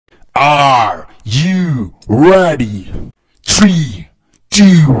Are you ready? 3,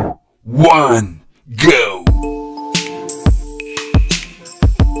 2, 1, go!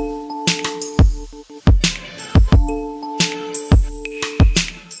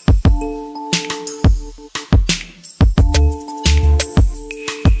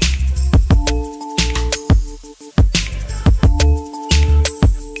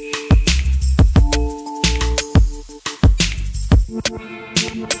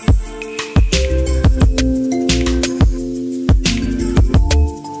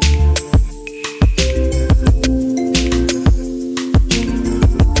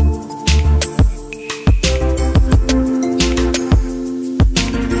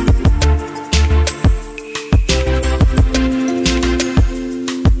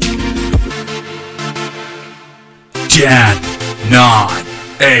 Ten, 9,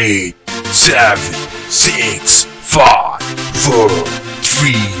 8, 7, 6, 5, 4,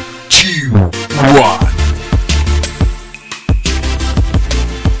 3, 2, 1.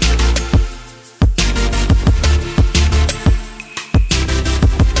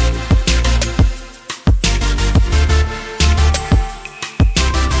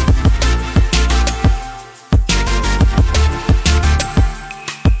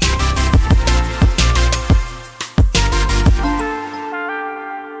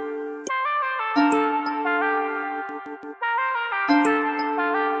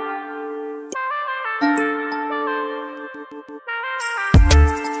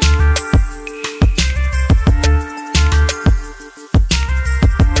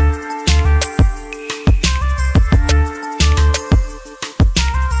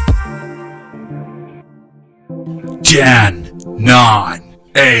 Ten, 9,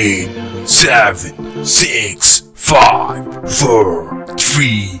 8, 7, 6, 5, 4,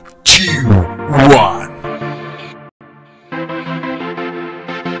 3, 2, 1.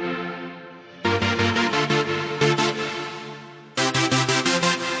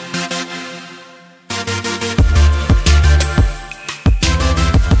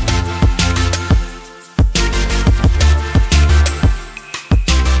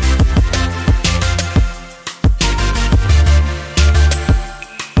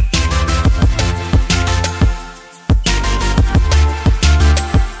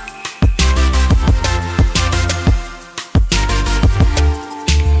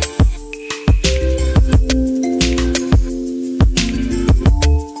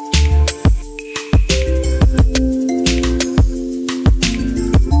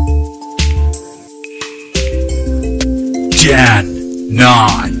 Ten,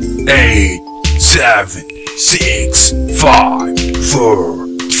 9, 8, 7, 6, 5,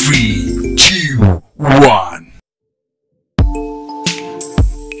 4, 3, 2, 1.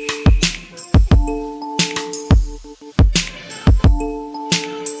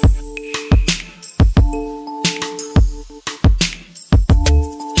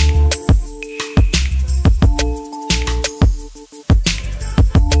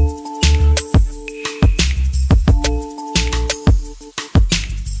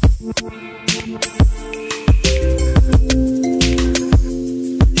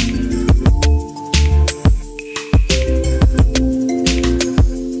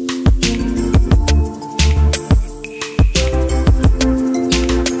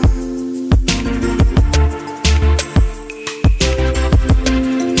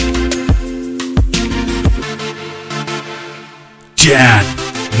 Ten,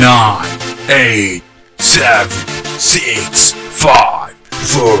 9, 8, 7, 6, 5,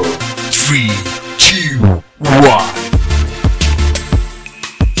 4, 3, 2, 1.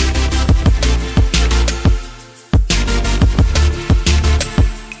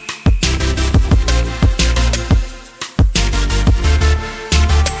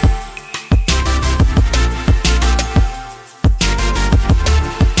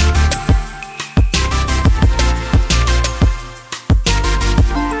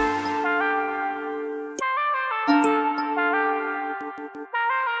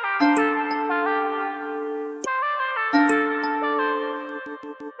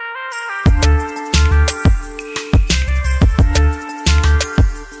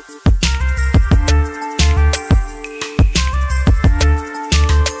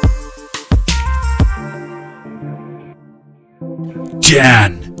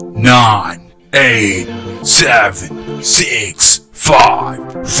 Ten, 9, 8, 7, 6, 5,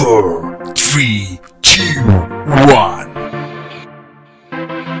 4, 3, 2, 1.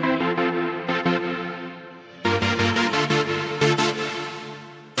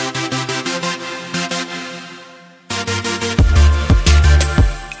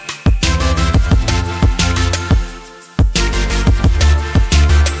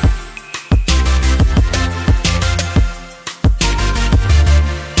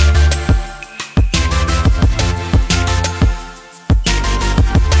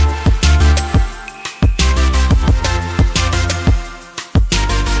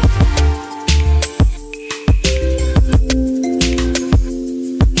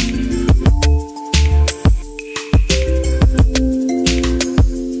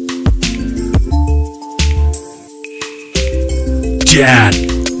 10,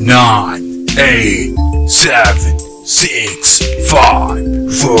 9, 8, 7, 6, 5,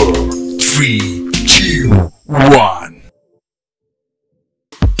 4, 3, 2, 1.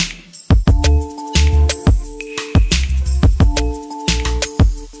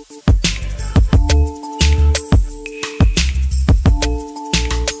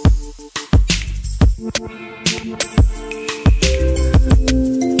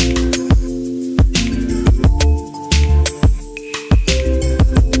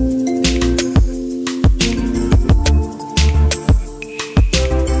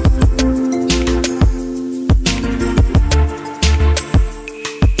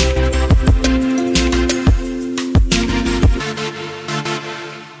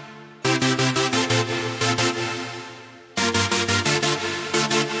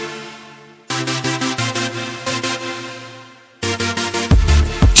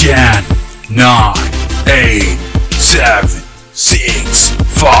 10, 9, 8, 7, 6,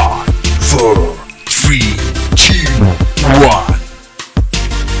 5, 4, 3, 2, 1.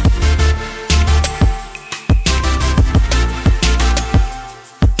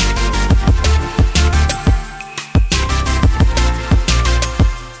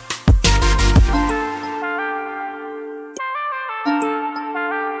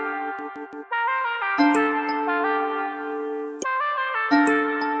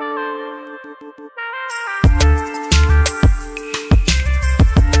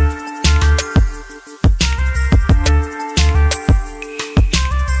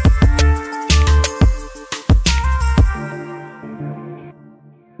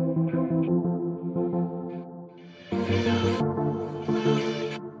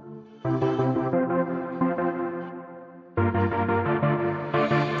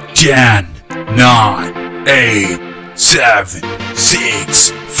 Ten, 9, 8, 7,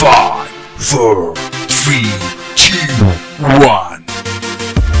 6, 5, 4, 3, 2, 1.